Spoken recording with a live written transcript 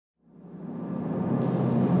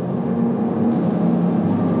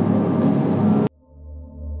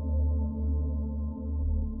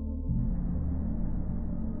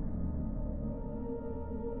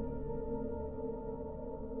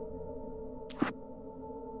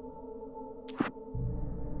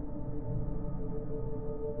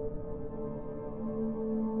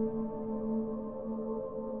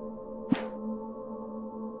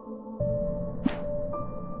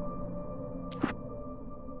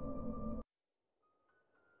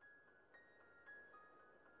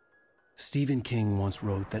Stephen King once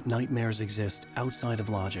wrote that nightmares exist outside of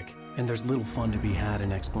logic, and there's little fun to be had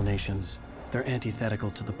in explanations. They're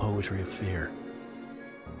antithetical to the poetry of fear.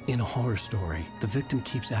 In a horror story, the victim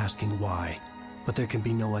keeps asking why, but there can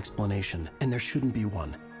be no explanation, and there shouldn't be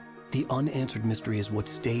one. The unanswered mystery is what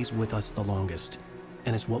stays with us the longest,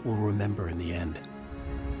 and it's what we'll remember in the end.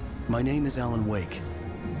 My name is Alan Wake.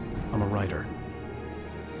 I'm a writer.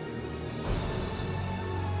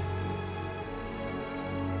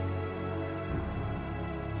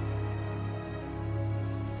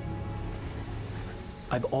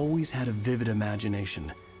 I've always had a vivid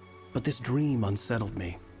imagination, but this dream unsettled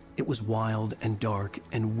me. It was wild and dark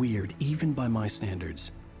and weird, even by my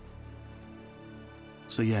standards.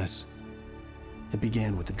 So yes, it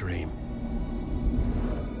began with a dream.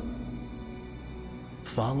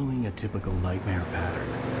 Following a typical nightmare pattern,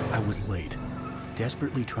 I was late,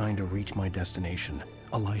 desperately trying to reach my destination,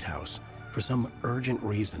 a lighthouse. For some urgent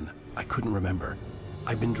reason, I couldn't remember.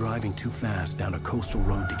 I'd been driving too fast down a coastal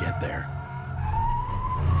road to get there.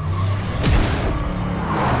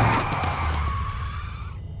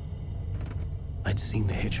 I'd seen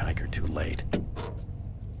the hitchhiker too late.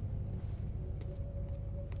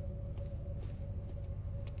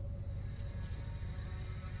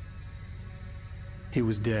 He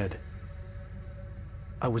was dead.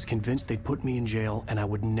 I was convinced they'd put me in jail and I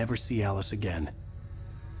would never see Alice again.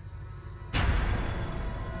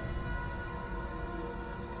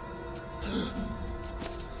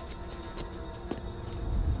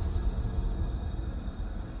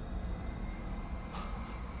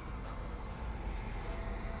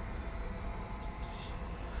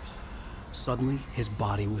 Suddenly, his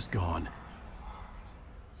body was gone.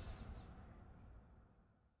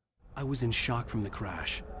 I was in shock from the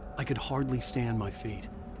crash. I could hardly stay on my feet.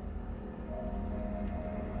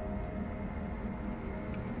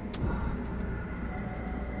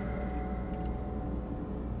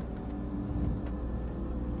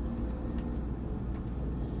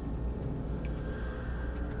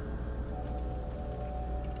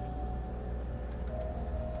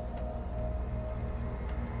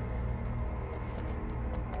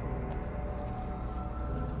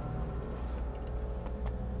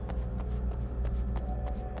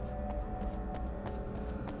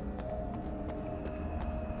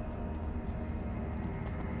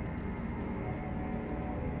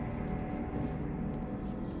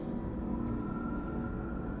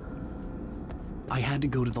 I had to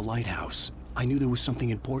go to the lighthouse. I knew there was something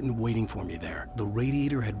important waiting for me there. The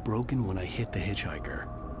radiator had broken when I hit the hitchhiker.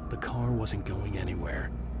 The car wasn't going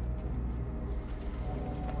anywhere.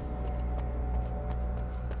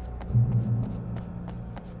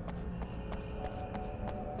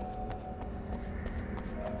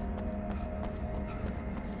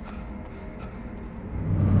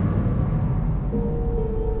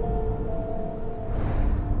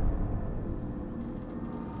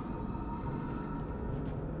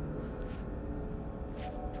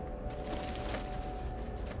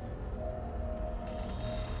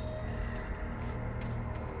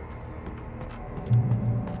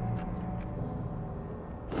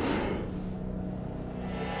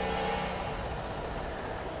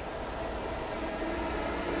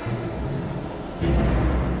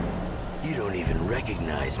 You don't even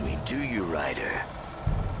recognize me, do you, Ryder?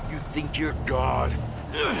 You think you're God?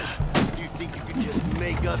 You think you can just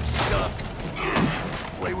make up stuff?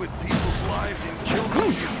 Play with people's lives and kill them?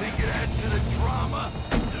 You think it adds to the drama?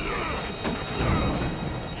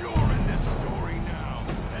 You're in this story now,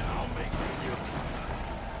 and I'll make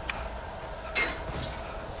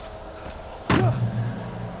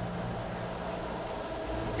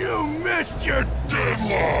you... You missed your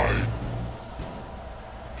deadline!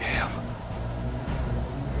 Damn.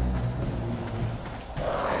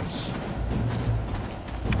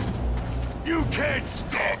 You can't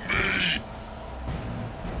stop me!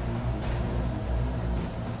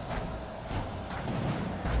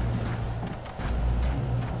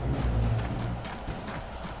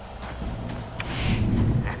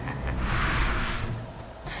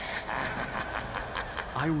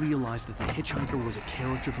 I realized that the hitchhiker was a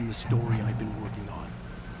character from the story I'd been working on.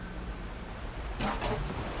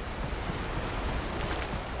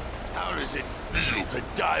 How does it feel to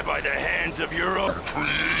die by the hands of your own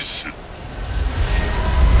creation?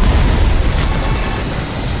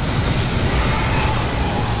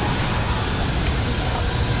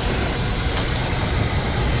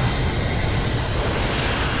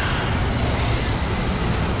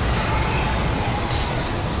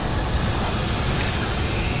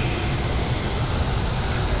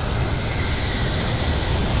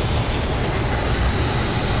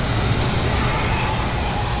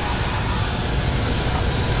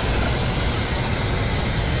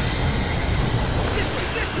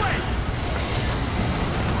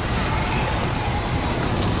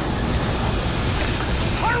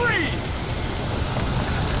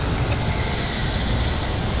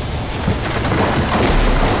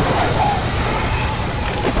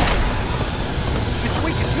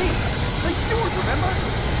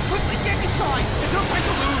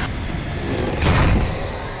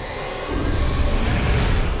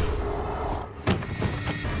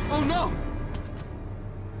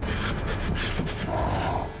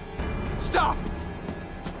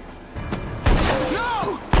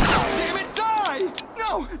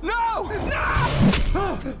 No!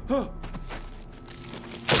 No!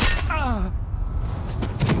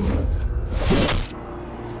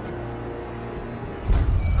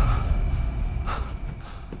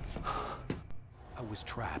 I was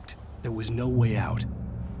trapped. There was no way out.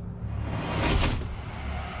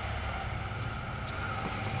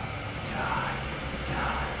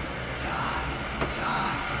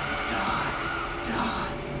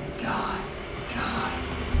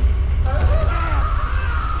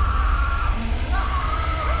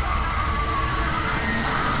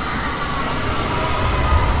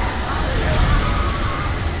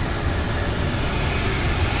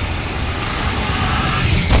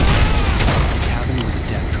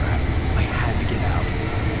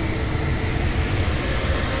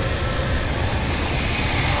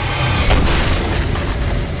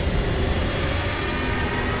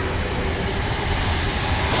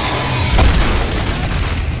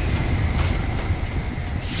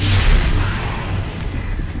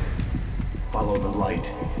 Follow the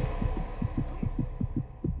light.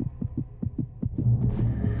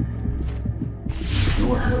 If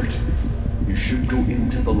you are hurt, you should go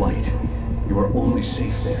into the light. You are only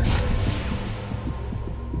safe there.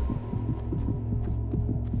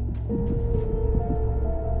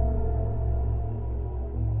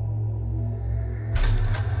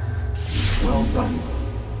 Well done.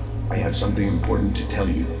 I have something important to tell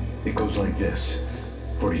you. It goes like this.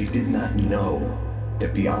 For he did not know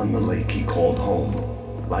that beyond the lake he called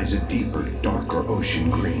home lies a deeper, darker ocean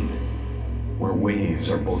green, where waves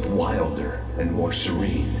are both wilder and more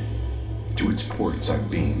serene. To its ports I've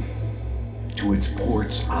been. To its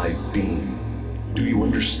ports I've been. Do you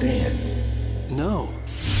understand? No.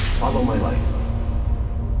 Follow my light.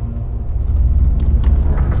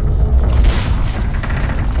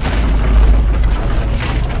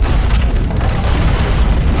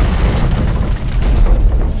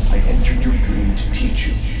 I entered your dream to teach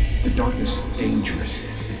you. The darkness is dangerous.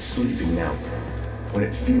 It's sleeping now. When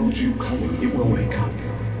it feels you coming, it will wake up.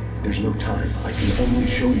 There's no time. I can only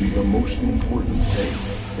show you the most important thing.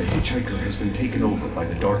 The hitchhiker has been taken over by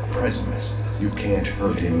the dark presence. You can't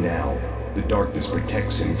hurt him now. The darkness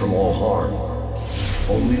protects him from all harm.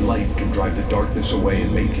 Only light can drive the darkness away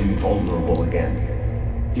and make him vulnerable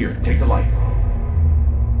again. Here, take the light.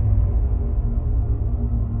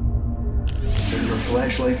 Turn your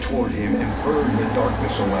flashlight toward him and burn the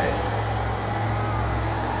darkness away.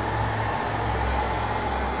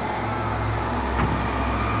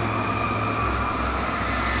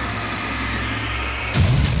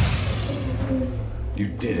 You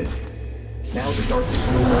did it. Now the darkness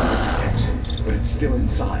no longer protects him, but it's still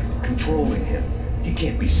inside, controlling him. He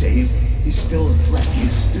can't be saved. He's still a threat. He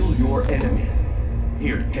is still your enemy.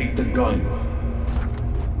 Here, take the gun.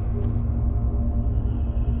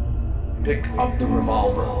 Pick up the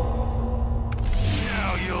revolver.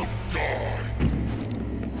 Now you'll die.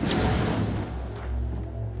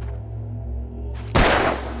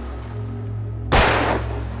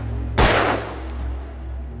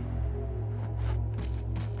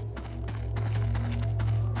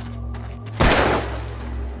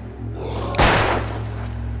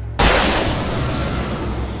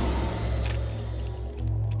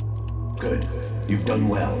 Good. You've done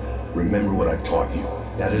well. Remember what I've taught you.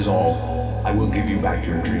 That is all. I will give you back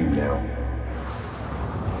your dream now.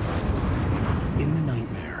 In the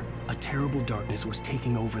nightmare, a terrible darkness was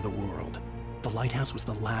taking over the world. The lighthouse was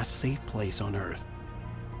the last safe place on Earth.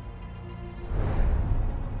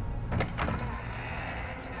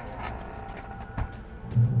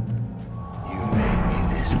 You made me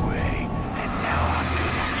this way, and now I'm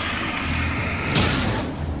gonna kill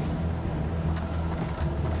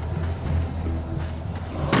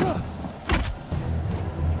you.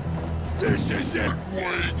 This isn't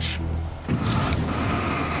weak!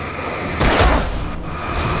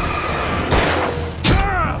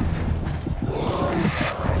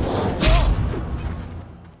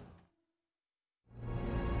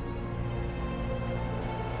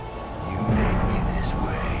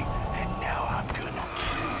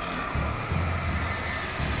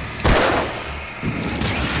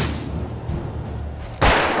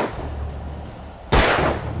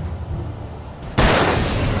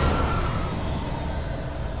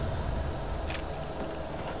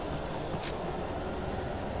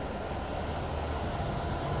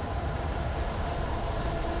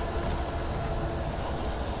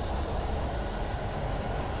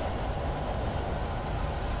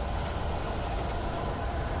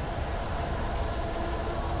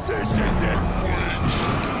 This isn't weak!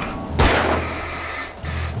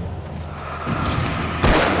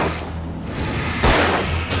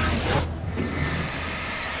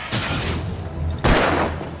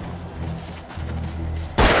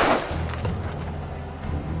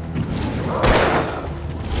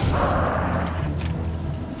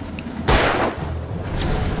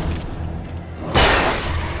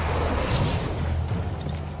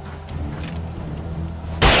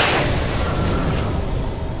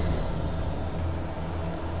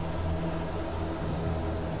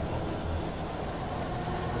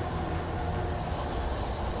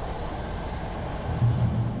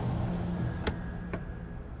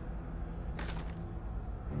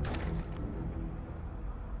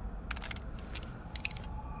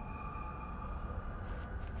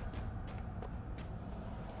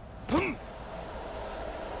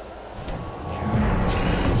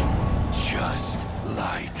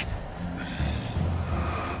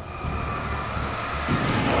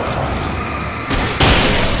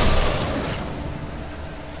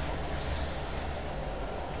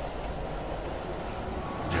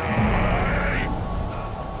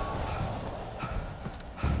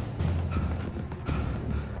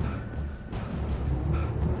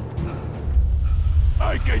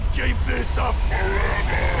 can keep this up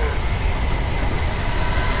forever!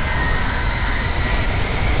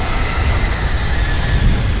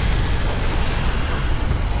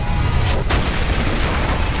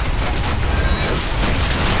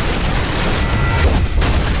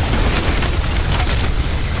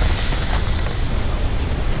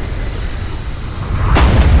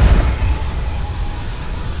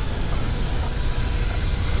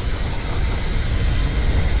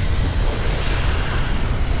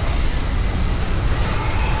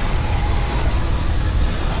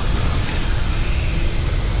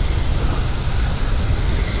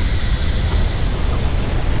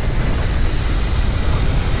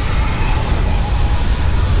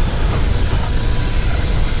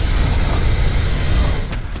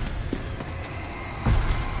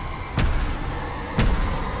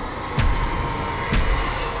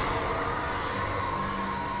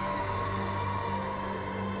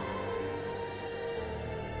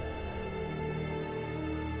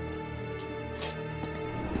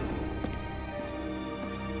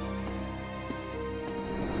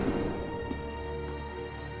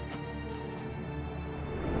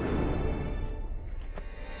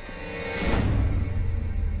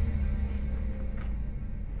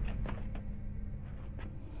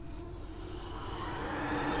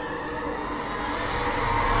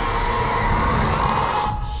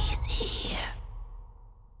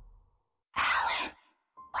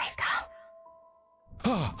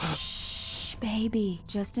 Shh, baby.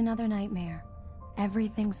 Just another nightmare.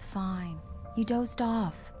 Everything's fine. You dozed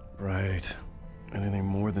off. Right. Anything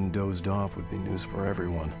more than dozed off would be news for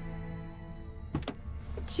everyone.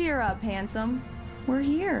 Cheer up, handsome. We're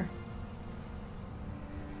here.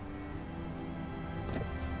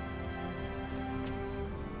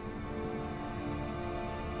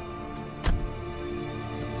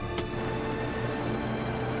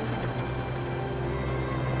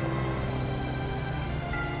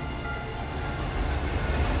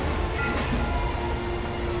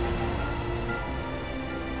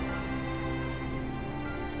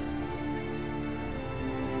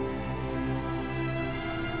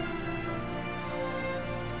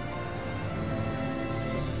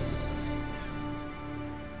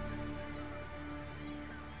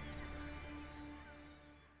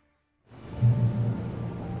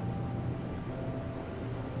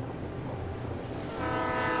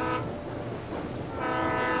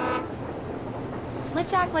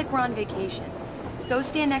 Let's act like we're on vacation. Go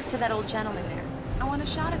stand next to that old gentleman there. I want a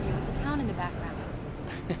shot of you with the town in the background.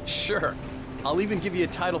 Sure. I'll even give you a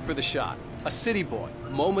title for the shot. A city boy,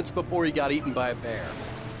 moments before he got eaten by a bear.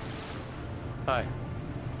 Hi.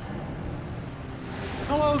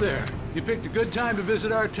 Hello there. You picked a good time to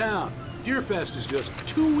visit our town. Deerfest is just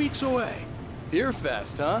 2 weeks away.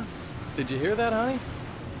 Deerfest, huh? Did you hear that, honey?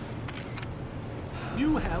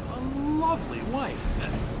 You have a lovely wife,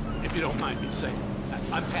 if you don't mind me saying.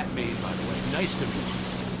 I'm Pat Maine, by the way. Nice to meet you.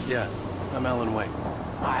 Yeah, I'm Alan Wake.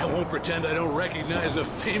 I won't pretend I don't recognize a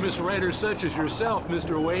famous writer such as yourself,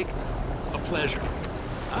 Mr. Wake. A pleasure.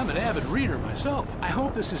 I'm an avid reader myself. I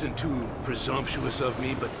hope this isn't too presumptuous of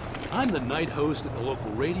me, but I'm the night host at the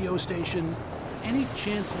local radio station. Any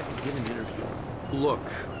chance I could get an interview? Look,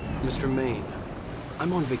 Mr. Maine,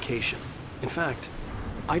 I'm on vacation. In fact,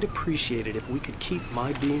 I'd appreciate it if we could keep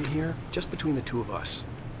my being here just between the two of us.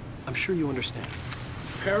 I'm sure you understand.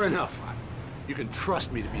 Fair enough. You can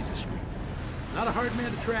trust me to be discreet. Not a hard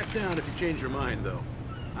man to track down if you change your mind, though.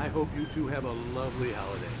 I hope you two have a lovely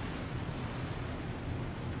holiday.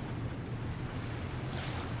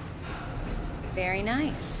 Very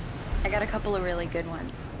nice. I got a couple of really good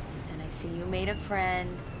ones. And I see you made a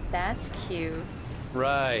friend. That's cute.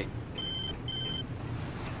 Right.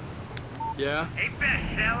 Yeah? Hey,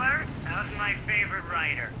 bestseller, how's my favorite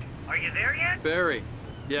writer? Are you there yet? Barry.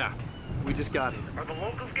 Yeah. We just got here. Are the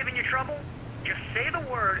locals giving you trouble? Just say the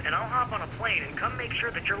word and I'll hop on a plane and come make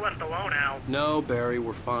sure that you're left alone, Al. No, Barry,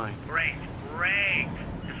 we're fine. Great, great.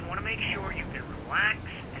 Just want to make sure you can relax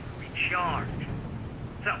and recharge.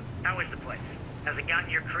 So, how is the place? Has it gotten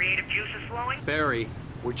your creative juices flowing? Barry,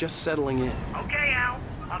 we're just settling in. Okay, Al.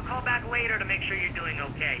 I'll call back later to make sure you're doing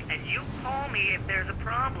okay. And you call me if there's a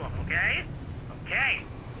problem, okay? Okay.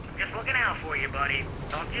 I'm just looking out for you, buddy.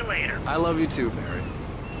 Talk to you later. I love you too, Barry.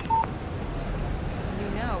 You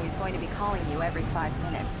know he's going to be calling you every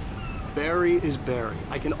 5 minutes. Barry is Barry.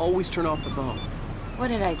 I can always turn off the phone. What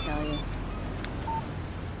did I tell you?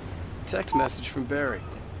 Text message from Barry.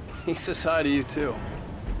 He says hi to you too.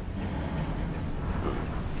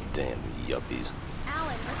 Damn yuppies.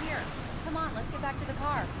 Alan, we're here. Come on, let's get back to the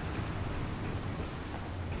car.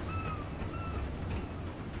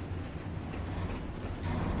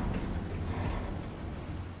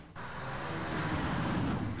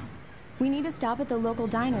 We need to stop at the local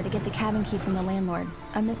diner to get the cabin key from the landlord,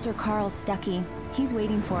 a Mr. Carl Stuckey. He's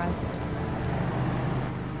waiting for us.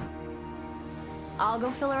 I'll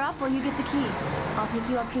go fill her up while you get the key. I'll pick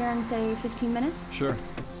you up here in, say, 15 minutes? Sure.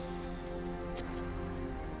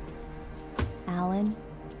 Alan,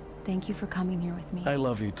 thank you for coming here with me. I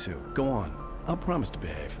love you too. Go on. I'll promise to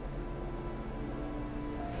behave.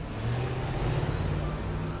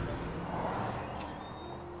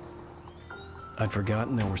 I'd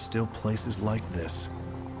forgotten there were still places like this.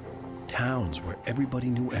 Towns where everybody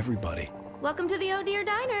knew everybody. Welcome to the Oh Dear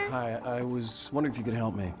Diner. Hi, I was wondering if you could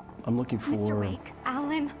help me. I'm looking for... Mr. Wake.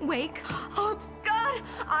 Alan Wake. Oh, God!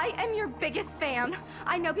 I am your biggest fan.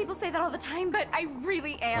 I know people say that all the time, but I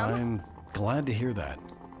really am. I'm glad to hear that.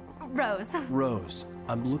 Rose. Rose,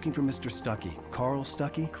 I'm looking for Mr. Stuckey. Carl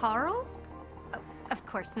Stuckey? Carl? Oh, of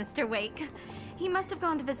course, Mr. Wake. He must have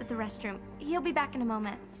gone to visit the restroom. He'll be back in a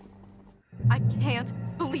moment. I can't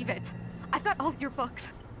believe it. I've got all your books.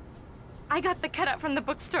 I got the cutout from the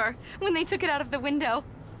bookstore when they took it out of the window.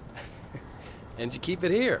 And you keep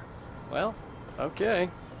it here. Well, okay.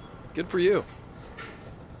 Good for you.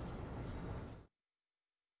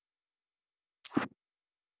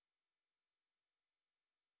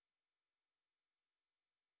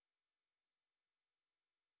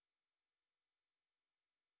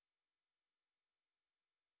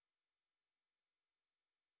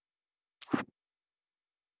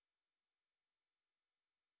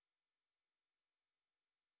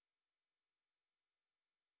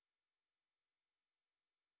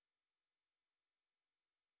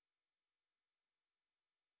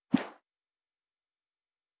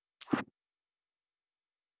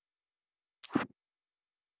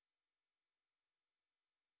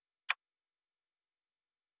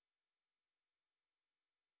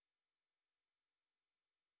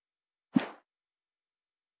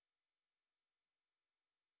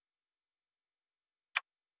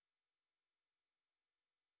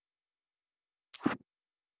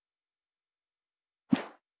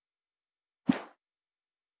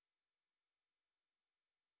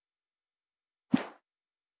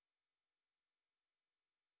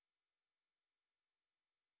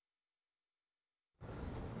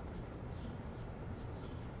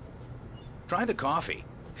 Try the coffee.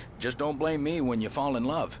 Just don't blame me when you fall in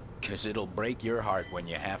love, 'cause it'll break your heart when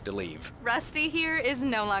you have to leave. Rusty here is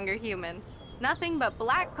no longer human. Nothing but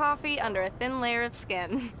black coffee under a thin layer of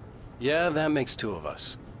skin. Yeah, that makes two of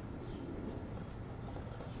us.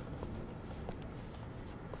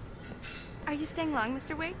 Are you staying long,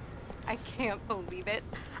 Mr. Wake? I can't believe it.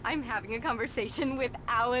 I'm having a conversation with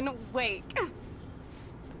Alan Wake.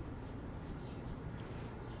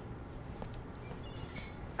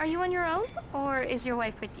 Are you on your own, or is your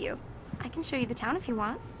wife with you? I can show you the town if you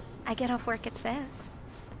want. I get off work at 6.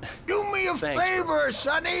 Do me a Thanks. favor,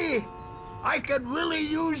 Sonny. I could really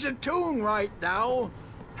use a tune right now.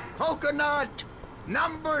 Coconut,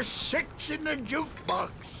 number 6 in the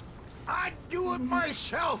jukebox. I'd do it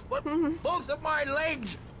myself, but both of my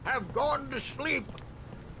legs have gone to sleep.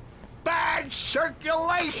 Bad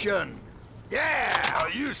circulation. Yeah. Are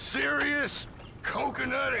you serious?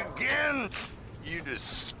 Coconut again? You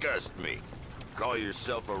disgust me. Call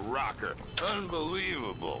yourself a rocker.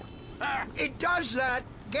 Unbelievable. It does that.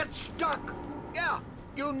 Get stuck. Yeah,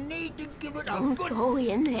 you need to give it a Don't good... go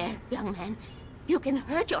in there, young man. You can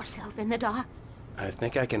hurt yourself in the dark. I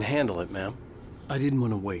think I can handle it, ma'am. I didn't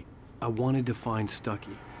want to wait. I wanted to find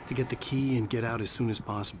Stuckey, to get the key and get out as soon as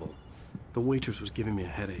possible. The waitress was giving me a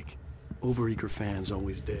headache. Overeager fans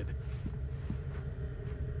always did.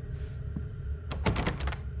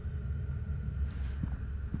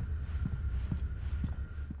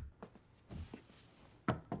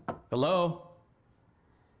 Hello?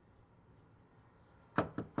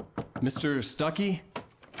 Mr. Stuckey?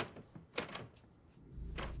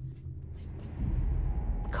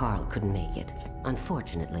 Carl couldn't make it.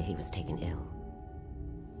 Unfortunately, he was taken ill.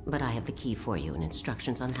 But I have the key for you and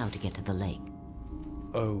instructions on how to get to the lake.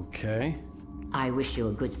 Okay. I wish you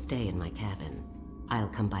a good stay in my cabin. I'll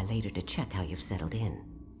come by later to check how you've settled in.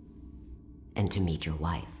 And to meet your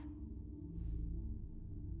wife.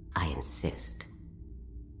 I insist.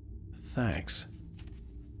 Thanks.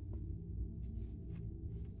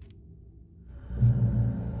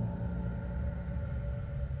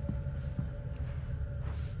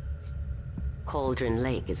 Cauldron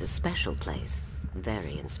Lake is a special place.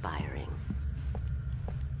 Very inspiring.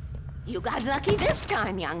 You got lucky this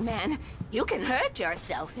time, young man. You can hurt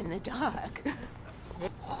yourself in the dark.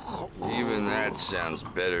 Even that sounds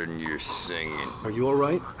better than your singing. Are you all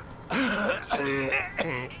right?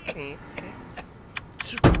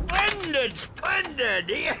 Splendid,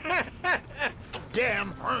 splendid!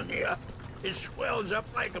 Damn hernia. It swells up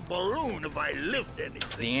like a balloon if I lift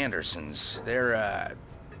anything. The Andersons, they're,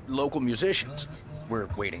 local musicians. We're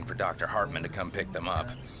waiting for Dr. Hartman to come pick them up.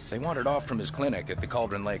 They wandered off from his clinic at the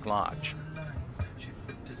Cauldron Lake Lodge.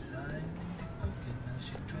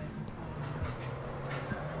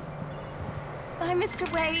 Bye,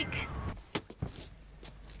 Mr. Wake.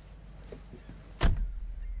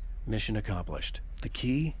 Mission accomplished. The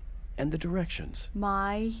key and the directions.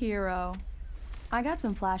 My hero. I got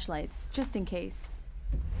some flashlights, just in case.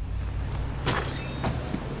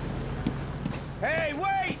 Hey,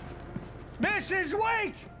 wait! Mrs.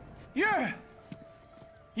 Wake!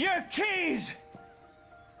 Your keys!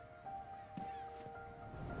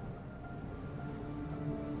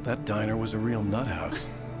 That diner was a real nut house.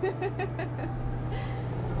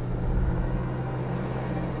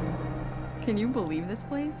 Can you believe this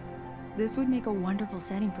place? This would make a wonderful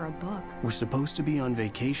setting for a book. We're supposed to be on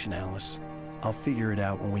vacation, Alice. I'll figure it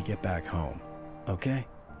out when we get back home. Okay?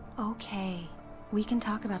 Okay. We can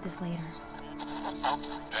talk about this later.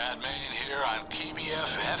 Padme here on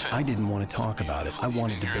KBFF. I didn't want to talk about it. I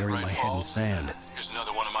wanted to bury my head in sand. Here's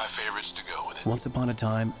another one of my favorites to go with it. Once upon a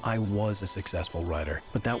time, I was a successful writer,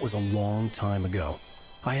 but that was a long time ago.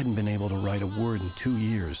 I hadn't been able to write a word in 2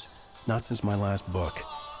 years. Not since my last book.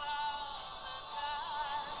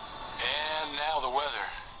 And now the weather.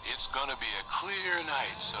 It's gonna be a clear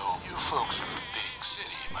night, so you folks in the big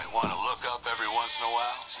city might want to look up every once in a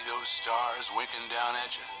while. See those stars winking down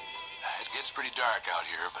at you? It gets pretty dark out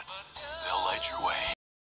here, but they'll light your way.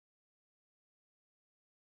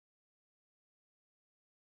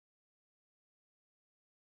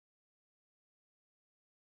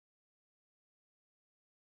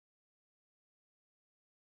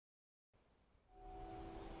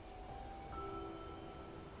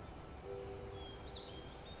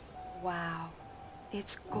 Wow.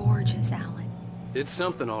 It's gorgeous, Alan. It's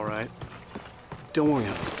something, all right. Don't worry,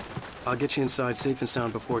 I'll get you inside safe and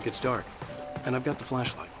sound before it gets dark. And I've got the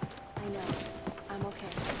flashlight. I know. I'm okay.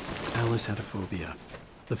 Alice had a phobia.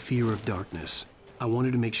 The fear of darkness. I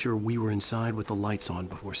wanted to make sure we were inside with the lights on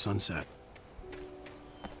before sunset.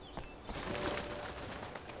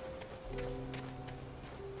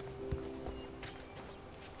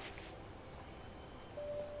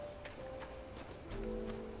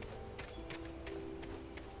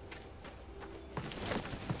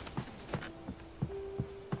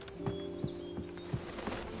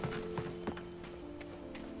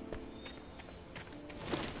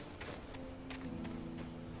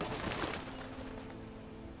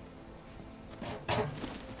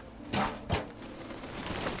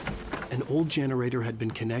 An old generator had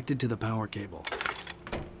been connected to the power cable.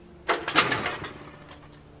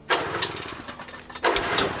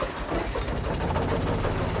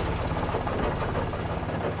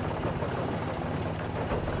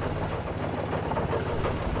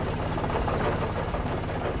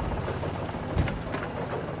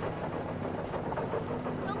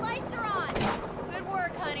 The lights are on. Good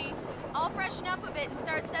work, honey. I'll freshen up a bit and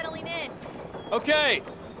start settling in. Okay,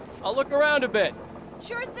 I'll look around a bit.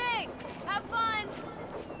 Sure thing. Have fun.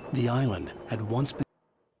 The island had once been...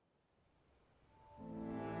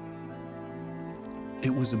 It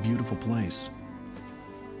was a beautiful place.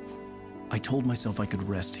 I told myself I could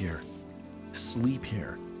rest here, sleep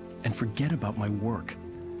here, and forget about my work.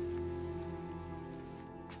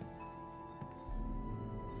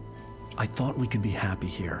 I thought we could be happy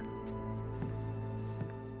here.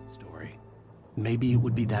 Story. Maybe it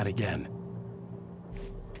would be that again.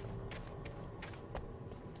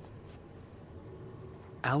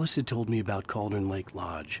 Alice had told me about Cauldron Lake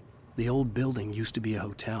Lodge. The old building used to be a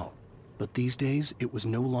hotel, but these days it was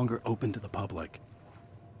no longer open to the public.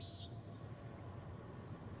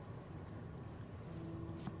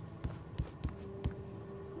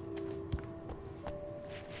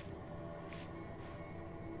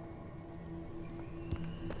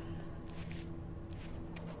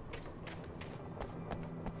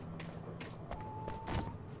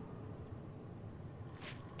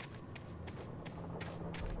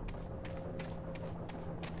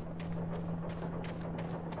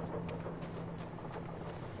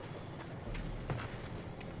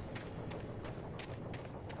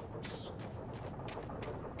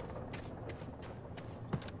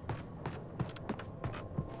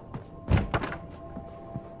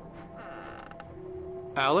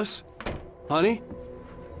 Alice? Honey?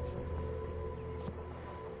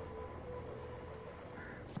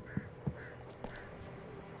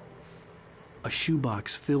 A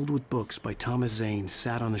shoebox filled with books by Thomas Zane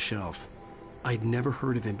sat on the shelf. I'd never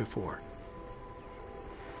heard of him before.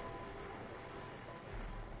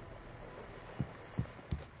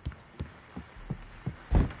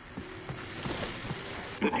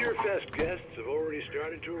 guests have already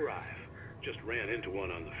started to arrive. Just ran into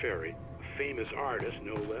one on the ferry. A famous artist,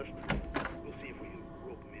 no less. We'll see if we can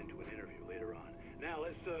rope him into an interview later on. Now,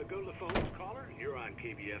 let's go to the phones. Caller, you're on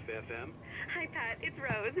KBF-FM. Hi, Pat. It's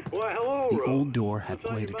Rose. Why, hello, The Rose. old door had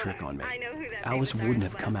What's on played a your trick mind? on me. I know who that Alice famous wouldn't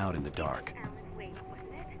artist have come was. out in the dark. Alan Wake,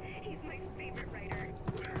 wasn't it? He's my favorite writer.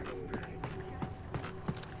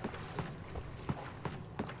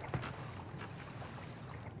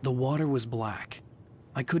 The water was black.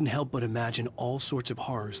 I couldn't help but imagine all sorts of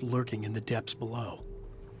horrors lurking in the depths below.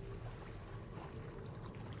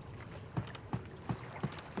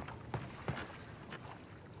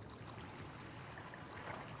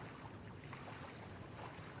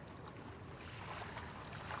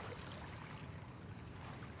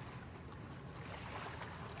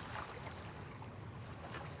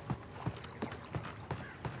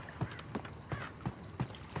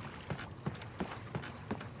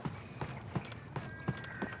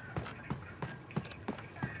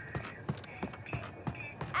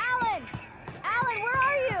 Alan! Alan, where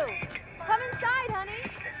are you? Come inside,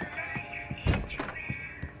 honey.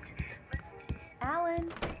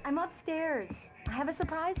 Alan, I'm upstairs. I have a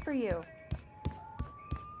surprise for you.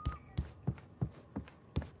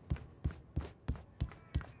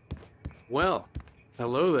 Well,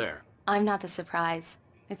 hello there. I'm not the surprise.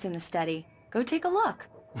 It's in the study. Go take a look.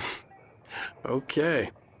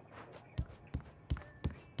 Okay.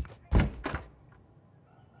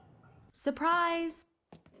 Surprise!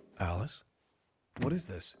 Alice? What is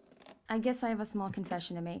this? I guess I have a small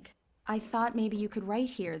confession to make. I thought maybe you could write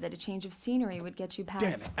here that a change of scenery would get you past...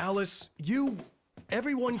 Damn it, Alice,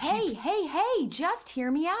 everyone Hey, hey, just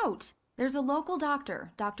hear me out. There's a local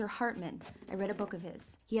doctor, Dr. Hartman. I read a book of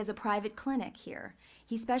his. He has a private clinic here.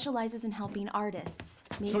 He specializes in helping artists.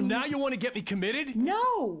 So now you want to get me committed?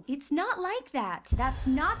 No, it's not like that. That's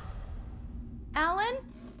not... Alan?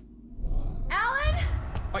 Alan?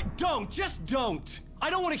 Just don't! I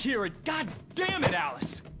don't want to hear it! God damn it,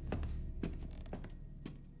 Alice!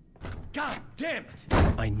 God damn it!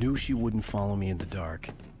 I knew she wouldn't follow me in the dark.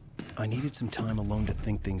 I needed some time alone to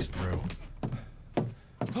think things through.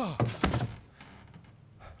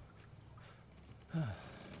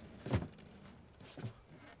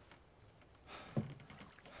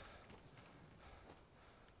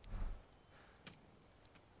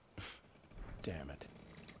 Damn it.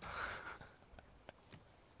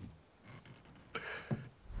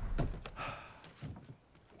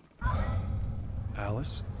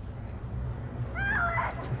 Alice?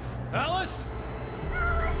 Alice?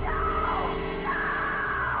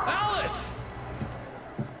 Alice!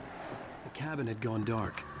 The cabin had gone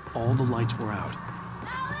dark. All the lights were out.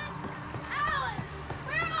 Alan!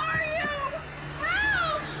 Where are you?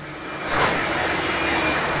 Help!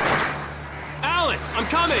 Alice, I'm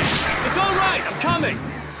coming! It's all right, I'm coming!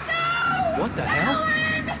 No! What the hell?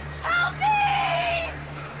 Alan! Help me!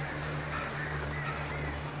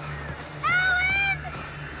 Alan!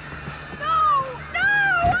 No! No!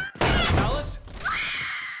 Alice?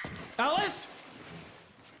 Alice?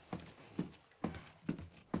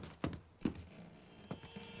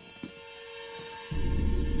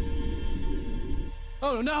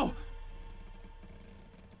 Oh no!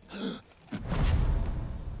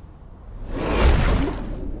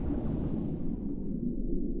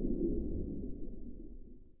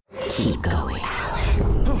 Keep going,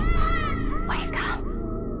 Alan. Wake up.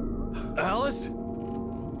 Alice?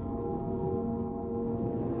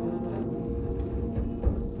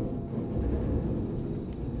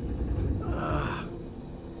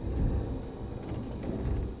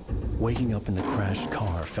 Waking up in the crashed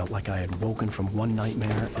car felt like I had woken from one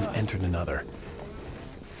nightmare and entered another.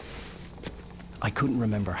 I couldn't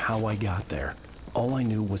remember how I got there. All I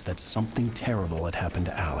knew was that something terrible had happened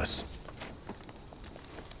to Alice.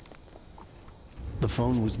 The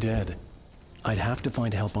phone was dead. I'd have to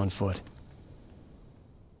find help on foot.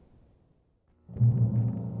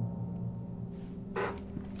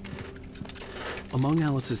 Among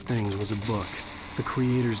Alice's things was a book, The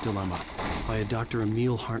Creator's Dilemma, by a Dr.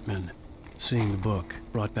 Emil Hartman. Seeing the book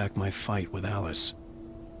brought back my fight with Alice.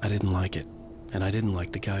 I didn't like it, and I didn't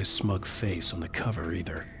like the guy's smug face on the cover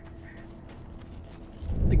either.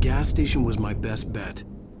 The gas station was my best bet.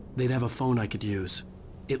 They'd have a phone I could use.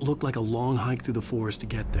 It looked like a long hike through the forest to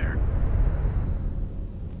get there.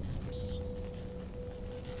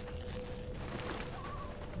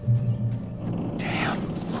 Damn.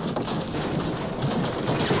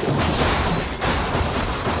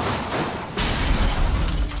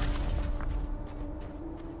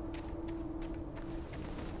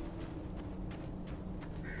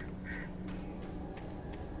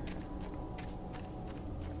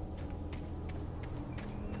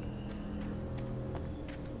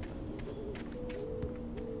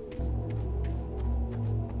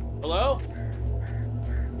 Hello?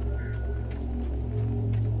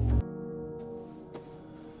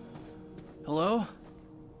 Hello?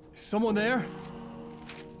 Is someone there?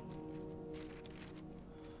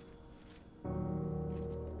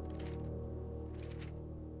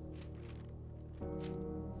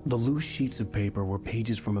 The loose sheets of paper were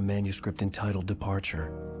pages from a manuscript entitled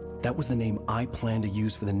Departure. That was the name I planned to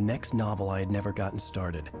use for the next novel I had never gotten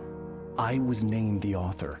started. I was named the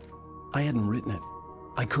author. I hadn't written it.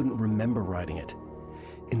 I couldn't remember writing it.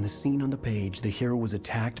 In the scene on the page, the hero was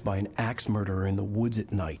attacked by an axe murderer in the woods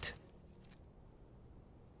at night.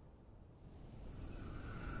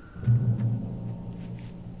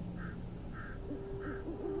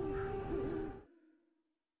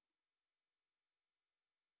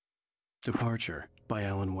 Departure by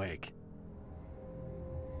Alan Wake.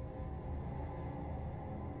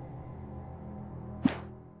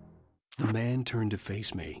 The man turned to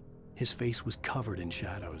face me. His face was covered in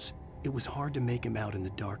shadows. It was hard to make him out in the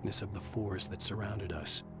darkness of the forest that surrounded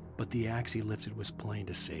us, but the axe he lifted was plain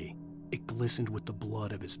to see. It glistened with the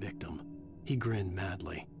blood of his victim. He grinned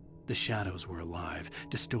madly. The shadows were alive,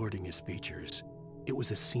 distorting his features. It was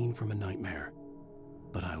a scene from a nightmare,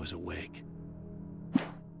 but I was awake.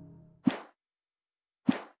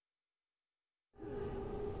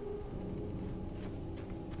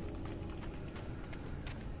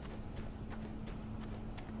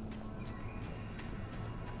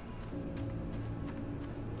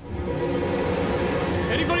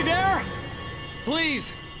 Anybody there?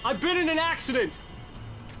 Please, I've been in an accident.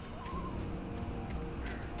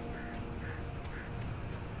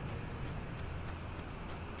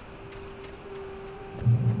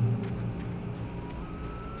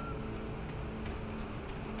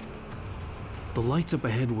 The lights up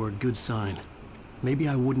ahead were a good sign. Maybe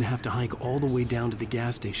I wouldn't have to hike all the way down to the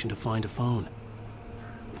gas station to find a phone.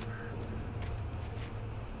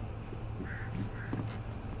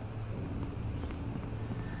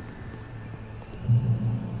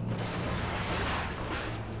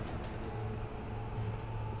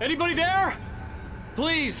 Anybody there?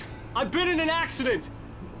 Please, I've been in an accident.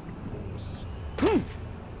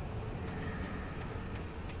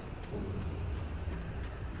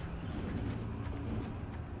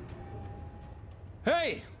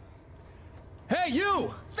 Hey! Hey,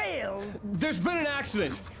 you! Phil! There's been an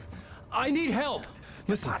accident. I need help.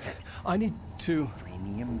 Listen, I need to...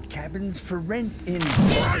 Premium cabins for rent in...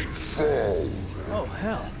 Nightfall! Oh,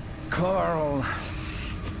 hell. Carl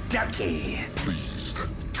Stuckey. Pleased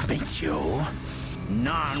to meet you.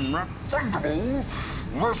 Non-refundable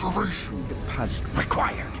reservation deposit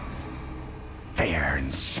required. Fair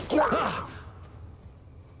and square.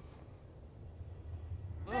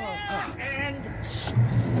 And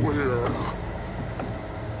square.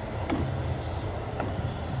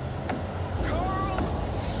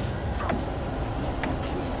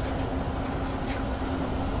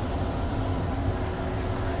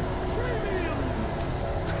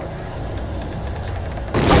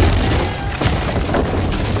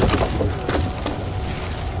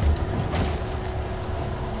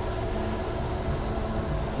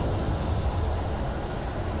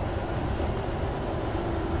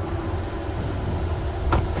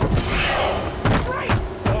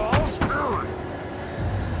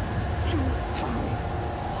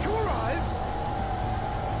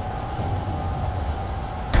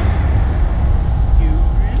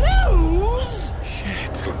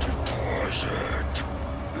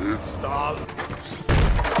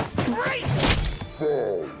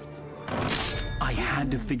 I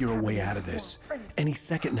had to figure a way out of this. Any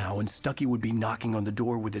second now, and Stuckey would be knocking on the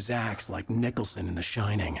door with his axe like Nicholson in The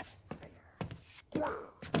Shining.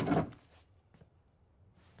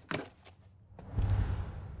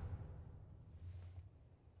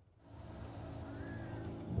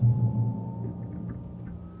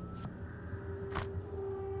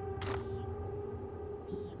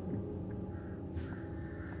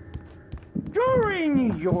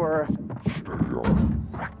 during your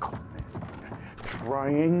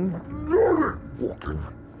trying walking,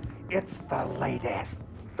 it's the latest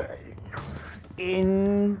thing.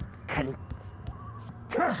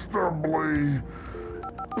 Incontestably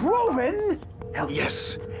proven.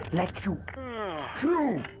 Yes. Let you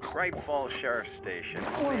to Bright Falls Sheriff Station.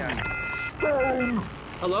 stone.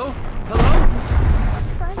 Hello? Hello?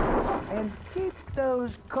 And keep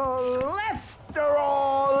those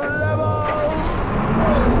cholesterol levels.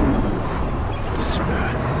 The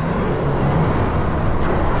spat.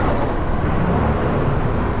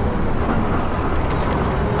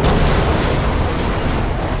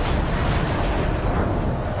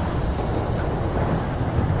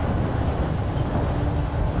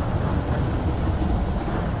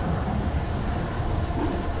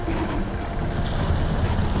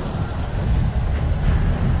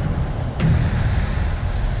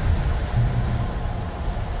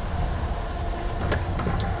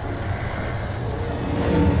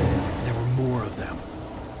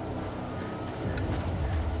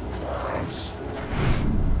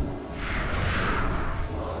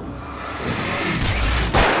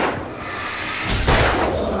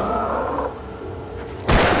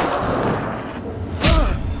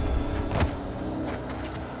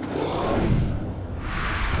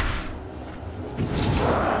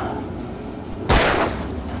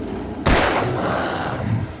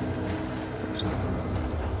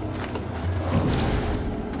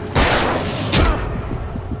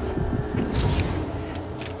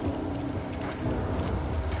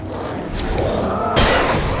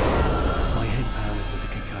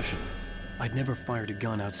 never fired a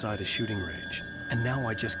gun outside a shooting range, and now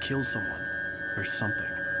I just killed someone. Or something.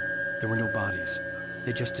 There were no bodies.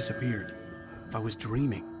 They just disappeared. If I was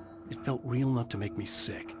dreaming, it felt real enough to make me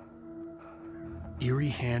sick. Eerie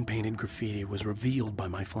hand-painted graffiti was revealed by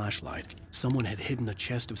my flashlight. Someone had hidden a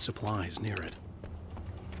chest of supplies near it.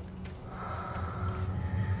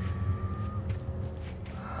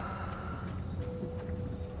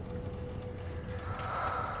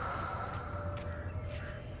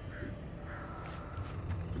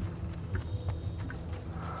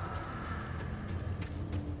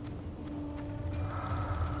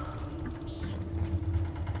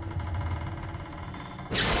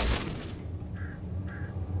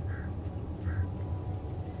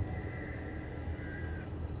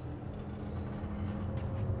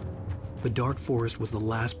 The dark forest was the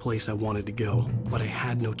last place I wanted to go, but I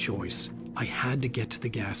had no choice. I had to get to the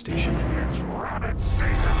gas station. It's rabbit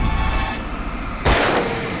season!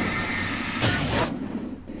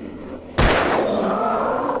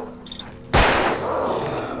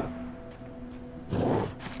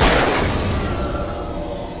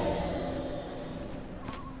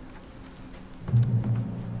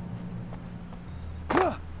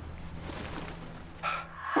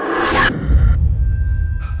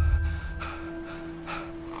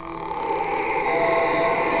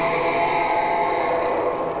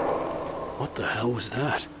 What the hell was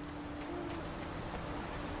that?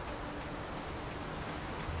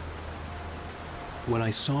 When I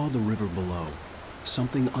saw the river below,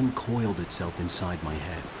 something uncoiled itself inside my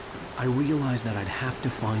head. I realized that I'd have to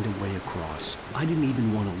find a way across. I didn't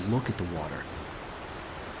even want to look at the water.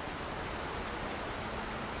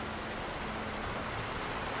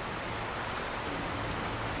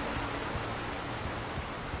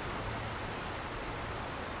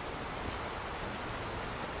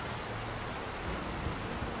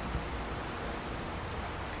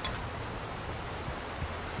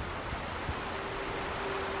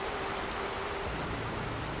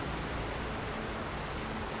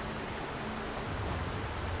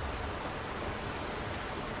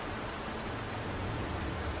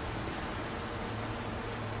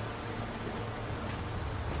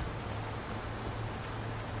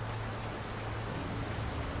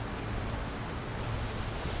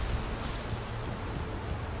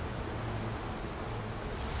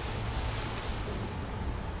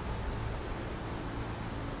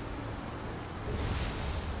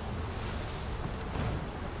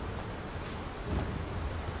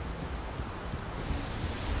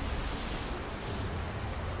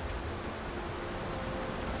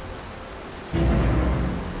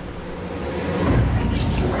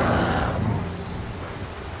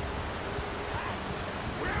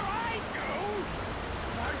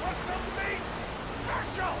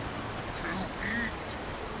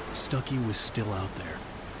 Stucky was still out there,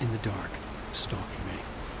 in the dark, stalking me.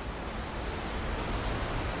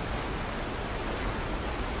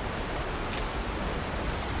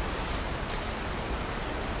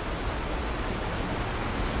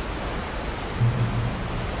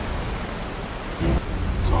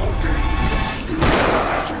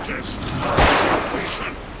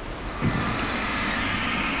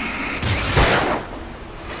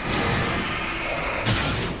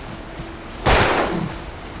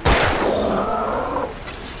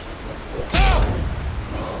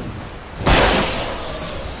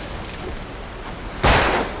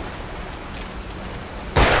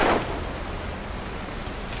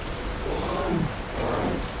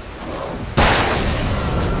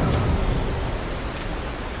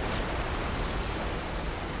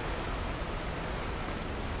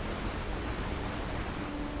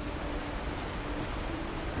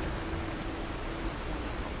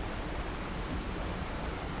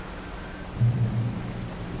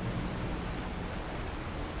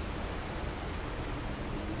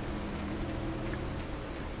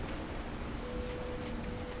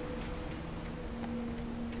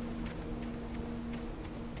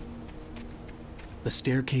 The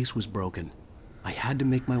staircase was broken. I had to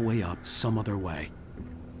make my way up some other way.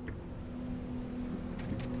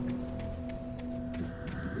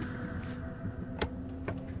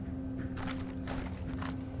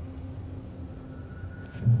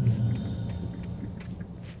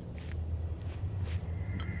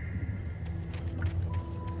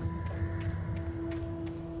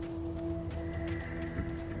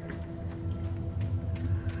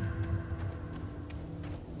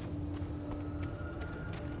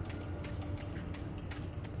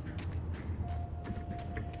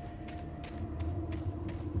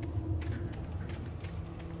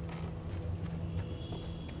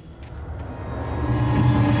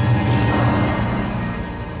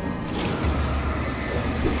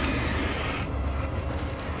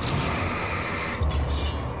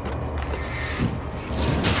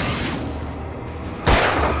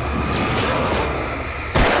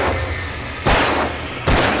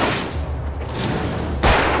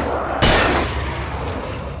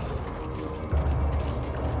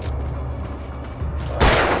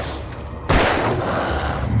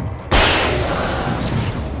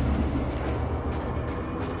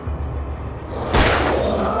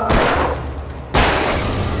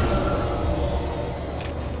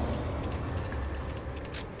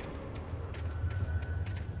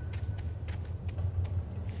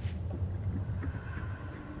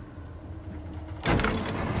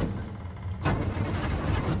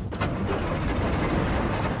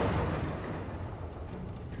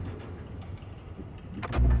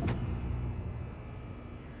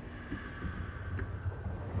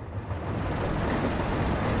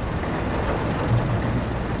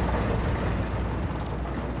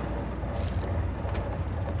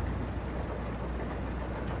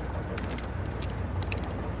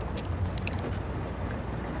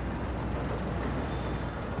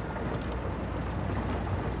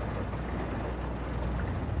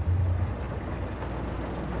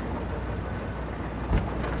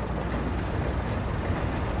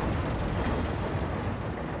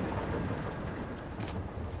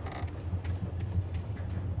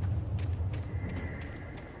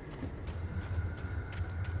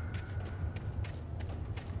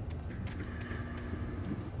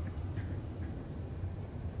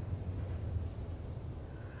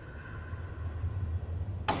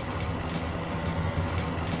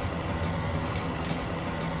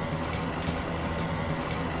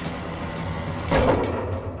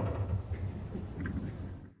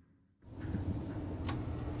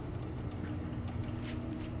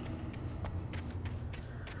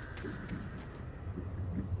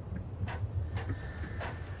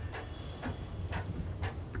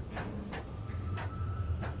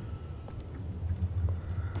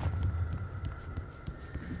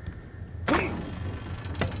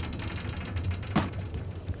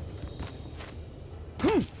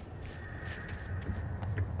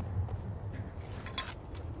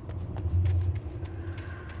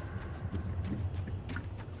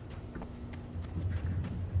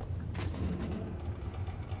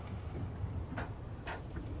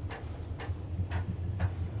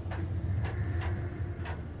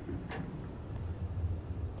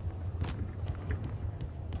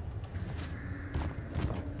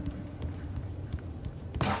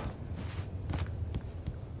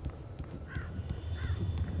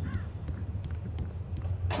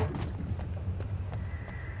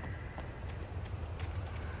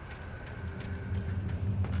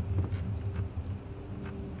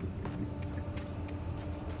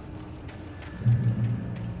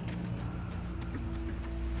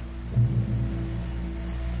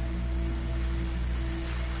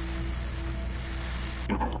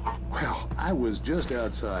 Well, I was just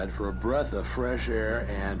outside for a breath of fresh air,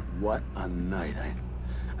 and what a night.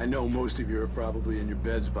 I know most of you are probably in your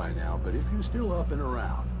beds by now, but if you're still up and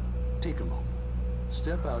around, take a moment.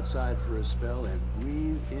 Step outside for a spell and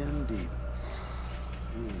breathe in deep.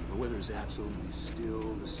 The weather's absolutely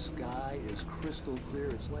still. The sky is crystal clear.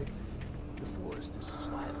 It's like the forest is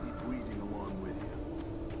quietly breathing along with you.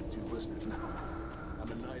 To you listeners know,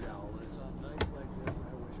 I'm a night owl, and it's on nights like this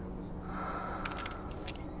I wish I was...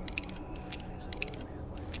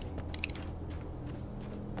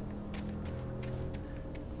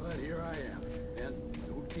 But here I am, and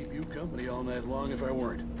it would keep you company all night long if I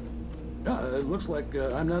weren't. It looks like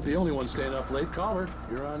I'm not the only one staying up late. Caller,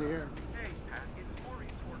 you're on the air. Hey, Pat, it's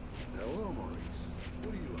Maurice working. Hello, Maurice.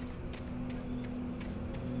 What are you up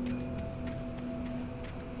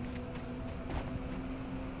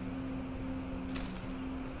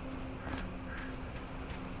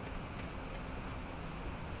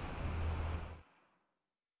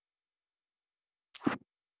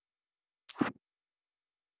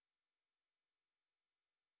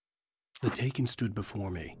The Taken stood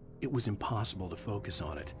before me. It was impossible to focus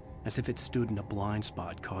on it, as if it stood in a blind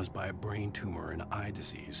spot caused by a brain tumor and eye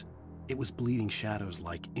disease. It was bleeding shadows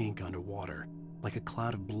like ink underwater, like a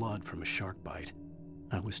cloud of blood from a shark bite.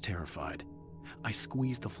 I was terrified. I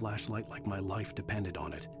squeezed the flashlight like my life depended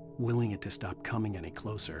on it, willing it to stop coming any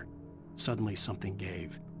closer. Suddenly something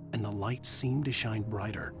gave, and the light seemed to shine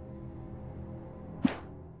brighter.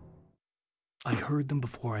 I heard them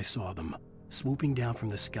before I saw them, swooping down from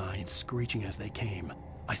the sky and screeching as they came.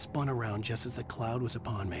 I spun around just as the cloud was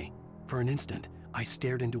upon me. For an instant, I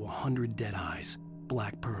stared into 100 dead eyes,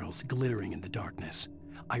 black pearls glittering in the darkness.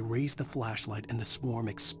 I raised the flashlight and the swarm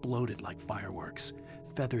exploded like fireworks.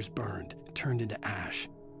 Feathers burned, turned into ash.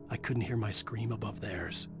 I couldn't hear my scream above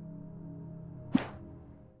theirs.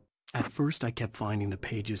 At first, I kept finding the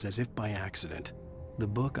pages as if by accident. The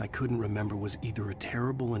book I couldn't remember was either a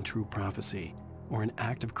terrible and true prophecy or an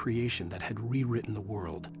act of creation that had rewritten the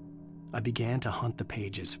world. I began to hunt the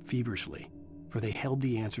pages feverishly, for they held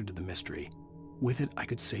the answer to the mystery. With it, I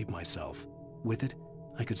could save myself. With it,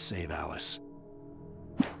 I could save Alice.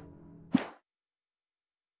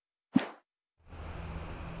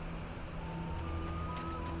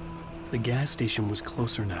 The gas station was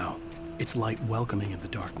closer now, its light welcoming in the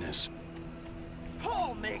darkness.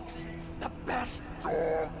 Paul makes the best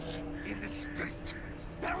dogs in the state.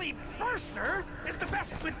 Belly Burster is the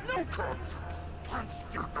best with no cuts.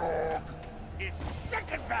 Monster Dog is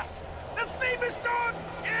second best. The famous dog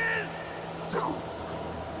is...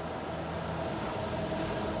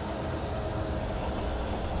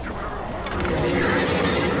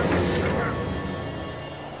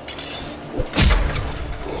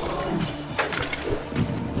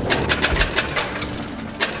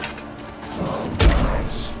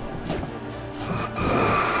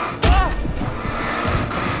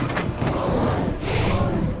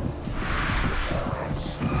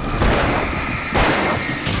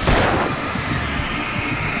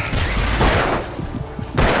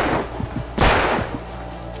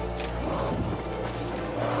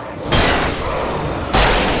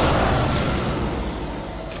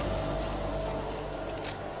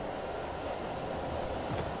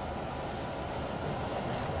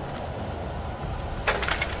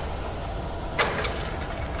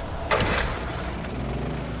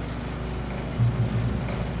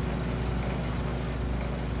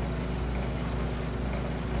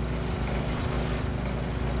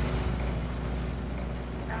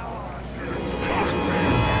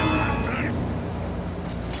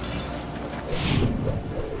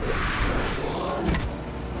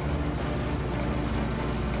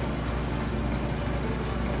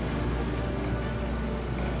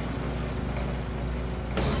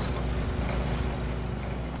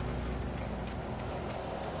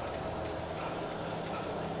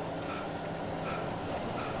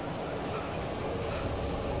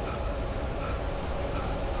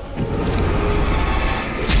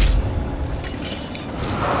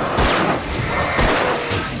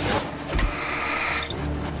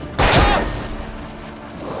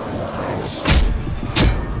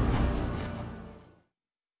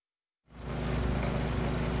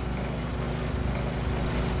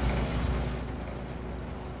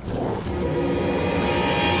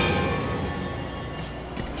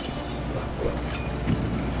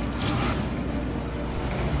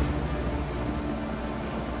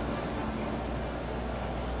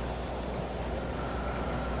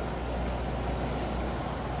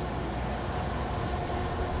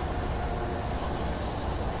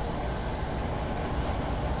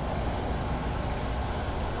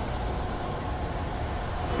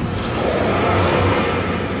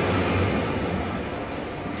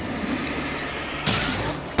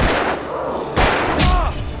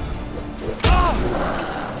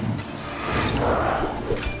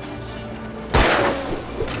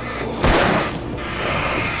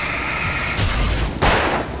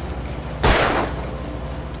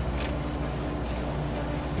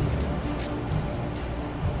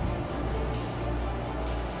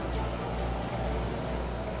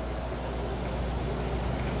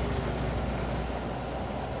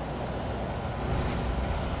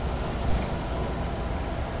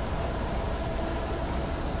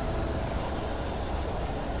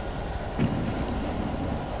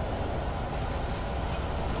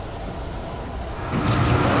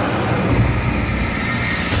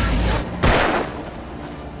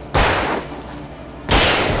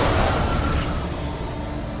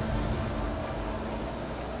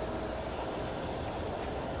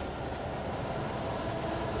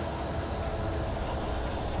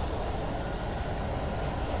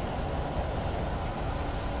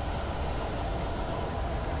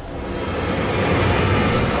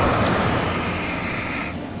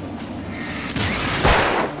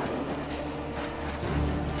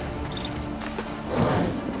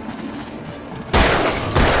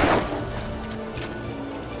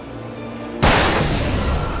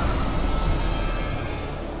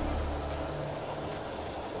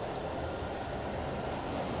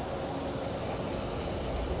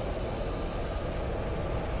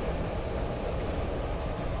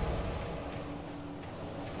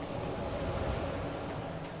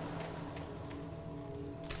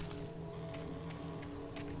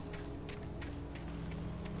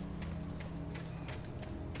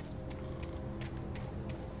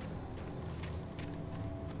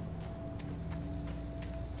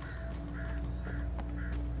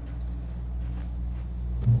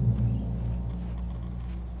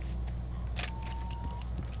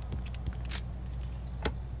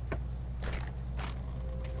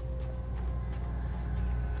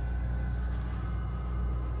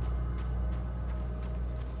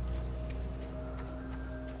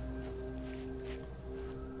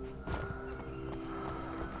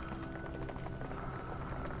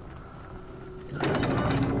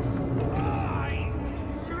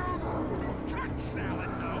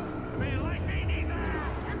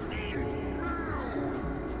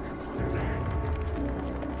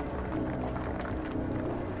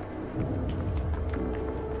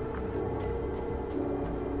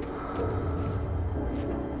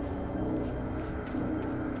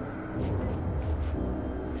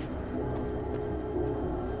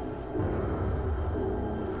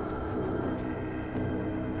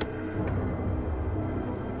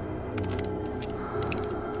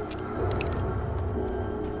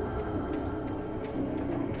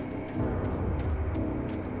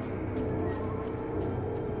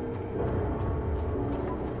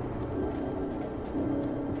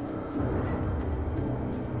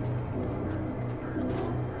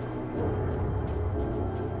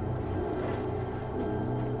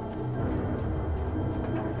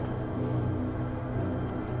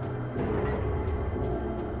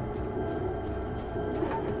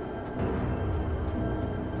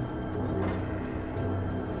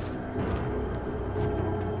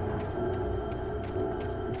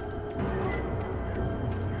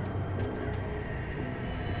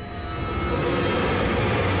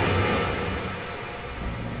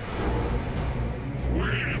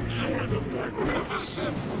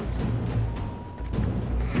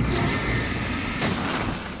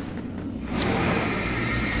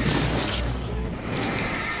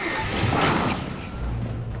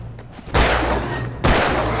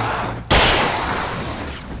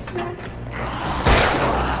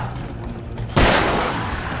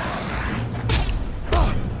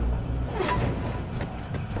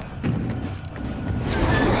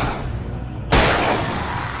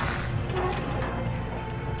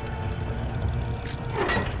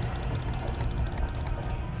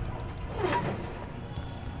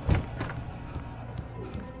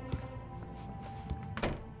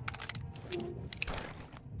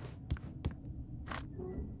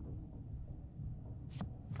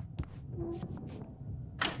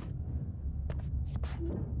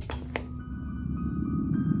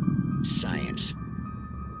 Science.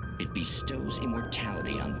 It bestows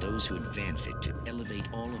immortality on those who advance it to elevate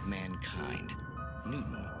all of mankind.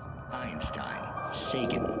 Newton, Einstein,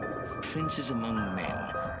 Sagan, princes among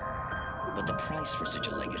men. But the price for such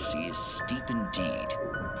a legacy is steep indeed.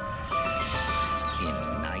 In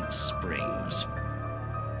Night Springs.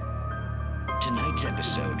 Tonight's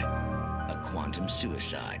episode, a quantum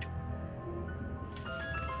suicide.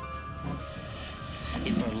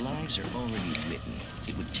 If our lives are already written,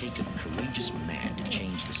 it would take a courageous man to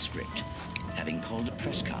change the script. Having called a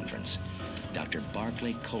press conference, Dr.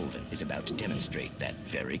 Barclay Colvin is about to demonstrate that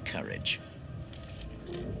very courage.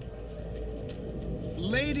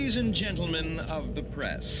 Ladies and gentlemen of the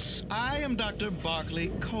press, I am Dr. Barclay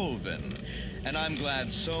Colvin, and I'm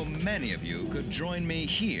glad so many of you could join me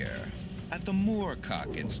here at the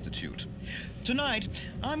Moorcock Institute. Tonight,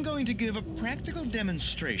 I'm going to give a practical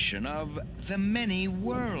demonstration of the many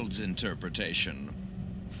worlds interpretation.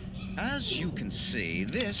 As you can see,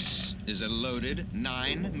 this is a loaded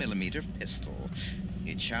 9mm pistol.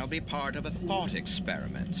 It shall be part of a thought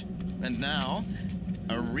experiment. And now,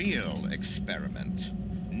 a real experiment,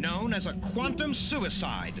 known as a quantum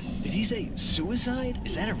suicide. Did he say suicide?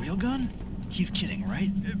 Is that a real gun? He's kidding,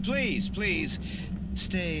 right? Please, please,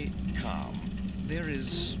 stay calm. There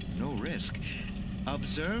is no risk.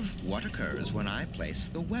 Observe what occurs when I place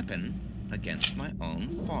the weapon against my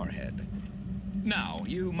own forehead. Now,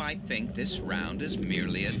 you might think this round is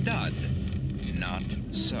merely a dud. Not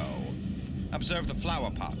so. Observe the flower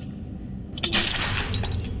pot.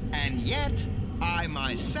 And yet, I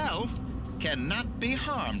myself cannot be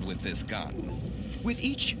harmed with this gun. With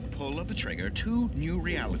each pull of the trigger, 2 new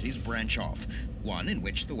realities branch off. One in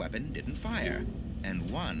which the weapon didn't fire, and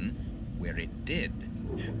one where it did.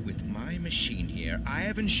 With my machine here, I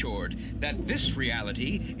have ensured that this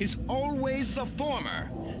reality is always the former.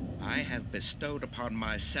 I have bestowed upon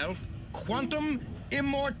myself quantum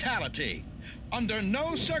immortality. Under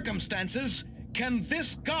no circumstances can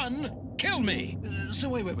this gun kill me. So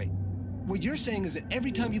wait. What you're saying is that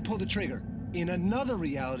every time you pull the trigger, in another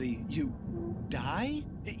reality, you die?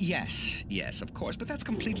 Yes, of course, but that's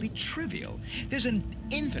completely trivial. There's an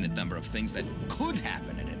infinite number of things that could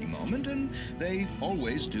happen at any moment, and they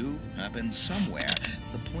always do happen somewhere.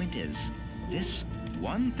 The point is, this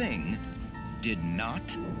one thing did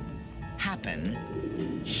not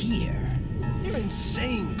happen here. You're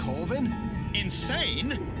insane, Colvin.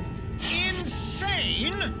 Insane?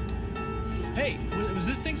 Insane? Hey, was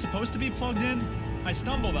this thing supposed to be plugged in? I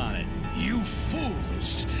stumbled on it. You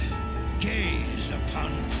fools! Gaze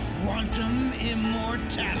upon quantum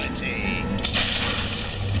immortality.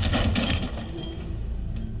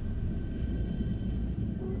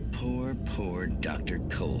 Poor Dr.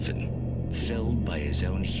 Colvin, felled by his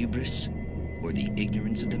own hubris or the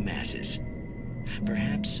ignorance of the masses.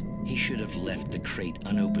 Perhaps he should have left the crate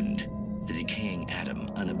unopened, the decaying atom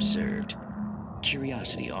unobserved.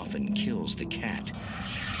 Curiosity often kills the cat.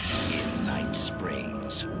 In Night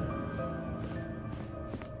Springs.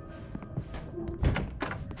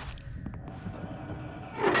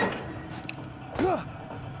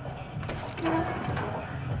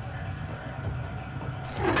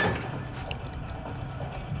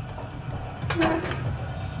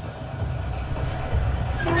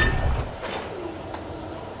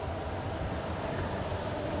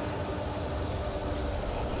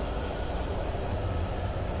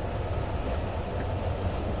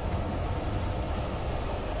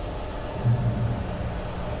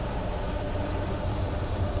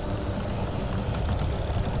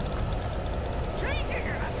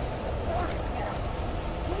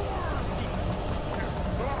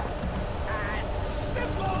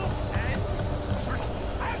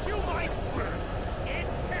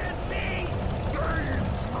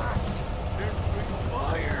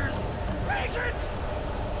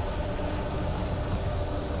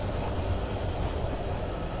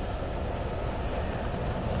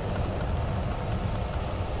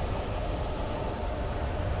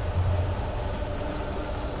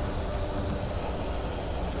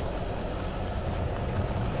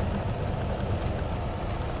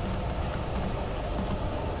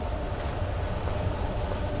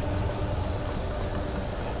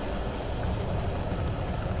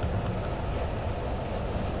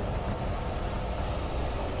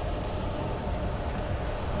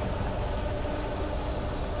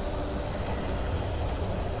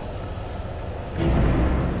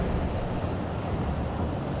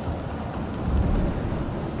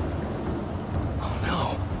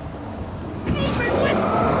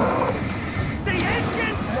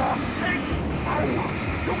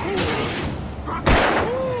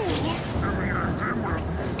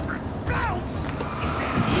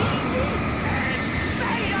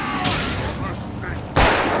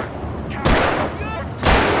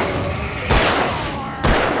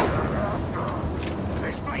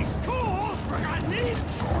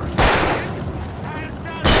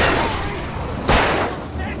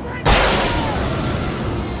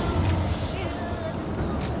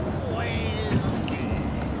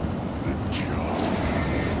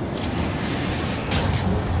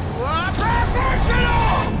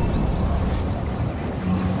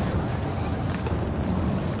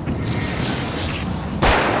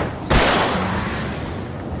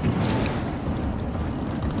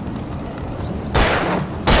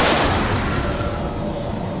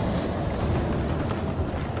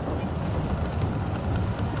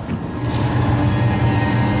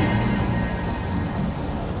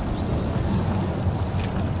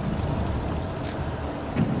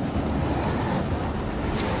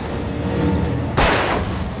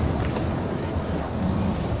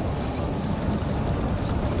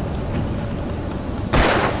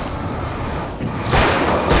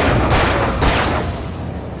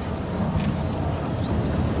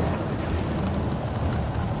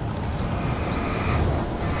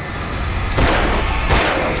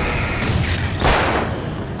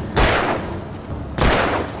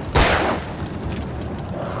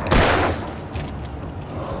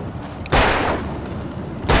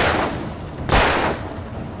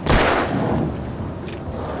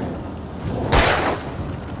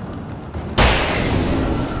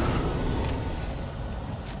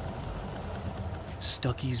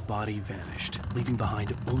 Stucky's body vanished, leaving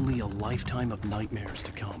behind only a lifetime of nightmares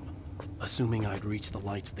to come. Assuming I'd reached the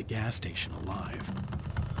lights at the gas station alive.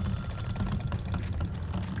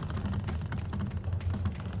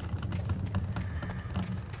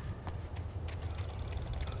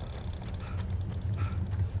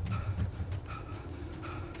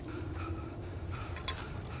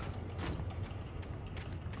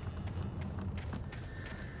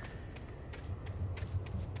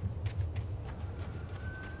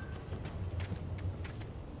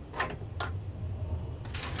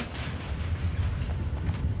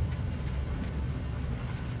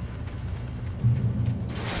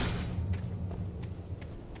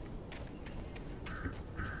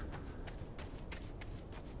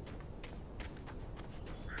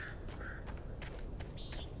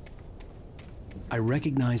 I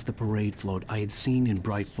recognized the parade float I had seen in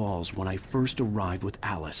Bright Falls when I first arrived with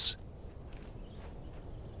Alice.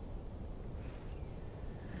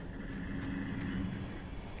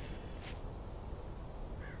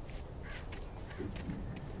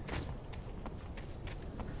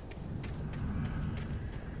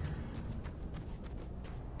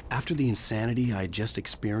 After the insanity I had just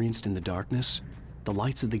experienced in the darkness, the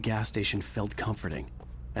lights of the gas station felt comforting,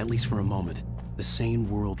 at least for a moment. The sane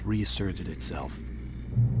world reasserted itself.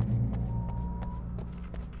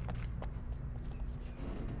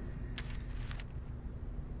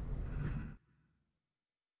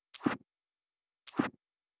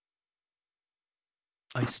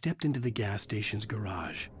 I stepped into the gas station's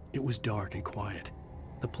garage. It was dark and quiet.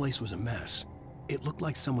 The place was a mess. It looked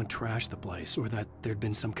like someone trashed the place or that there'd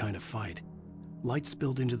been some kind of fight. Light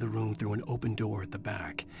spilled into the room through an open door at the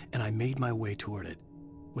back, and I made my way toward it.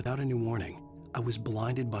 Without any warning, I was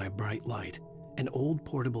blinded by a bright light. An old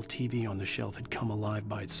portable TV on the shelf had come alive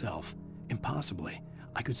by itself. Impossibly,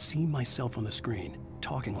 I could see myself on the screen,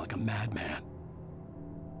 talking like a madman.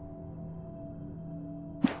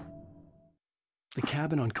 "The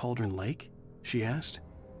cabin on Cauldron Lake?" she asked.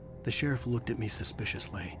 The sheriff looked at me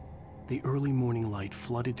suspiciously. The early morning light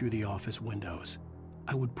flooded through the office windows.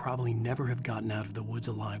 I would probably never have gotten out of the woods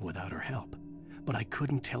alive without her help, but I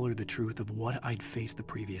couldn't tell her the truth of what I'd faced the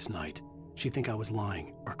previous night. She'd think I was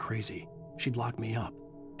lying or crazy. She'd lock me up,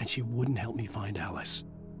 and she wouldn't help me find Alice.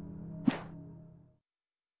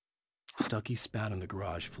 Stucky spat on the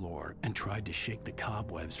garage floor and tried to shake the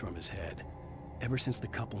cobwebs from his head. Ever since the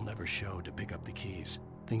couple never showed to pick up the keys,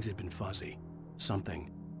 things had been fuzzy.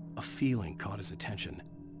 A feeling caught his attention.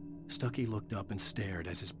 Stucky looked up and stared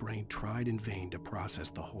as his brain tried in vain to process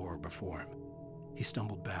the horror before him. He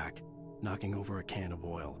stumbled back, knocking over a can of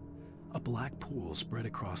oil. A black pool spread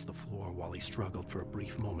across the floor while he struggled for a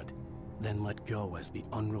brief moment, then let go as the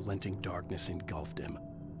unrelenting darkness engulfed him.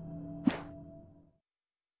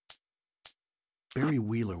 Barry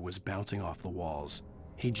Wheeler was bouncing off the walls.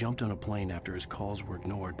 He jumped on a plane after his calls were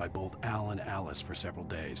ignored by both Al and Alice for several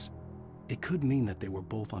days. It could mean that they were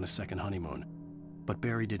both on a second honeymoon, but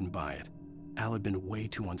Barry didn't buy it. Al had been way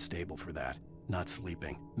too unstable for that, not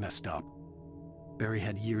sleeping, messed up. Barry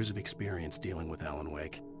had years of experience dealing with Alan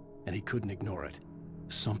Wake, and he couldn't ignore it.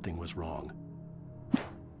 Something was wrong.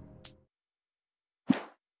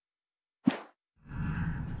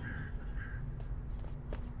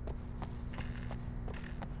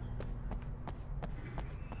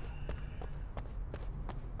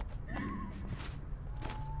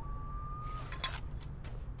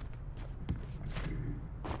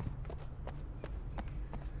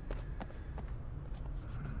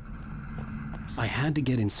 I had to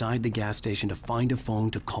get inside the gas station to find a phone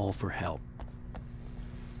to call for help.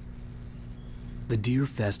 The Deer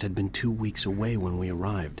Fest had been 2 weeks away when we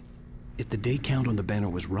arrived. If the day count on the banner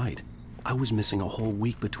was right, I was missing a whole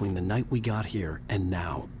week between the night we got here and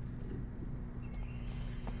now.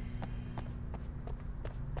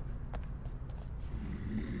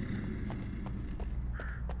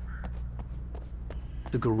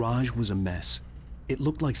 The garage was a mess. It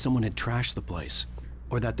looked like someone had trashed the place,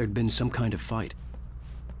 or that there'd been some kind of fight.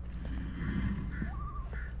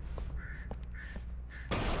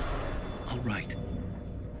 All right,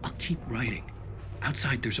 I'll keep writing.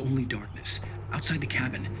 Outside, there's only darkness. Outside the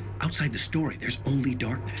cabin, outside the story, there's only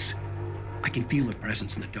darkness. I can feel her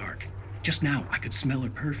presence in the dark. Just now, I could smell her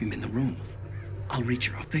perfume in the room. I'll reach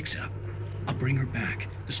her, I'll fix it up. I'll bring her back.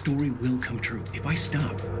 The story will come true. If I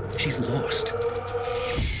stop, she's lost.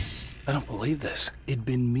 I don't believe this. It'd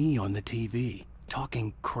been me on the TV.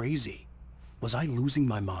 Talking crazy. Was I losing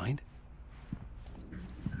my mind?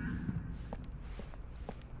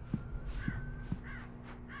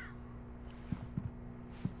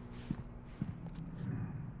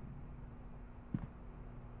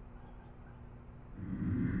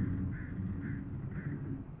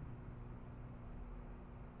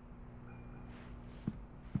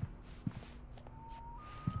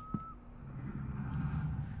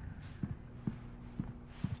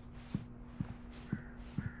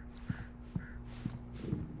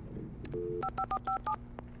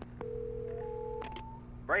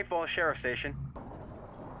 Great Falls Sheriff Station.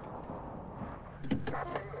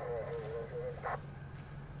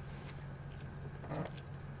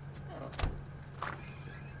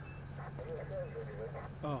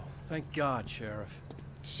 Oh, thank God, Sheriff.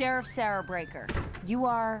 Sheriff Sarah Breaker. You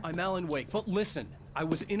are... I'm Alan Wake, but listen. I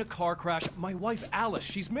was in a car crash. My wife, Alice,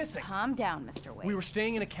 she's missing. Calm down, Mr. Wake. We were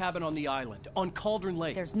staying in a cabin on the island, on Cauldron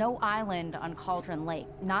Lake. There's no island on Cauldron Lake.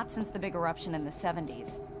 Not since the big eruption in the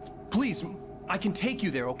 70s. Please, I can take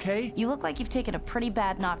you there, okay? You look like you've taken a pretty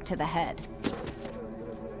bad knock to the head.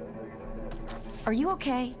 Are you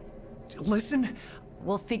okay? Listen.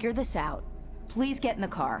 We'll figure this out. Please get in the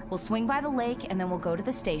car. We'll swing by the lake and then we'll go to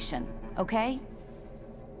the station, okay?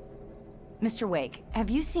 Mr. Wake, have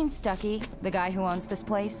you seen Stucky, the guy who owns this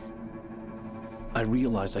place? I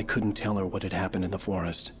realized I couldn't tell her what had happened in the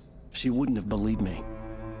forest. She wouldn't have believed me.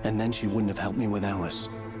 And then she wouldn't have helped me with Alice.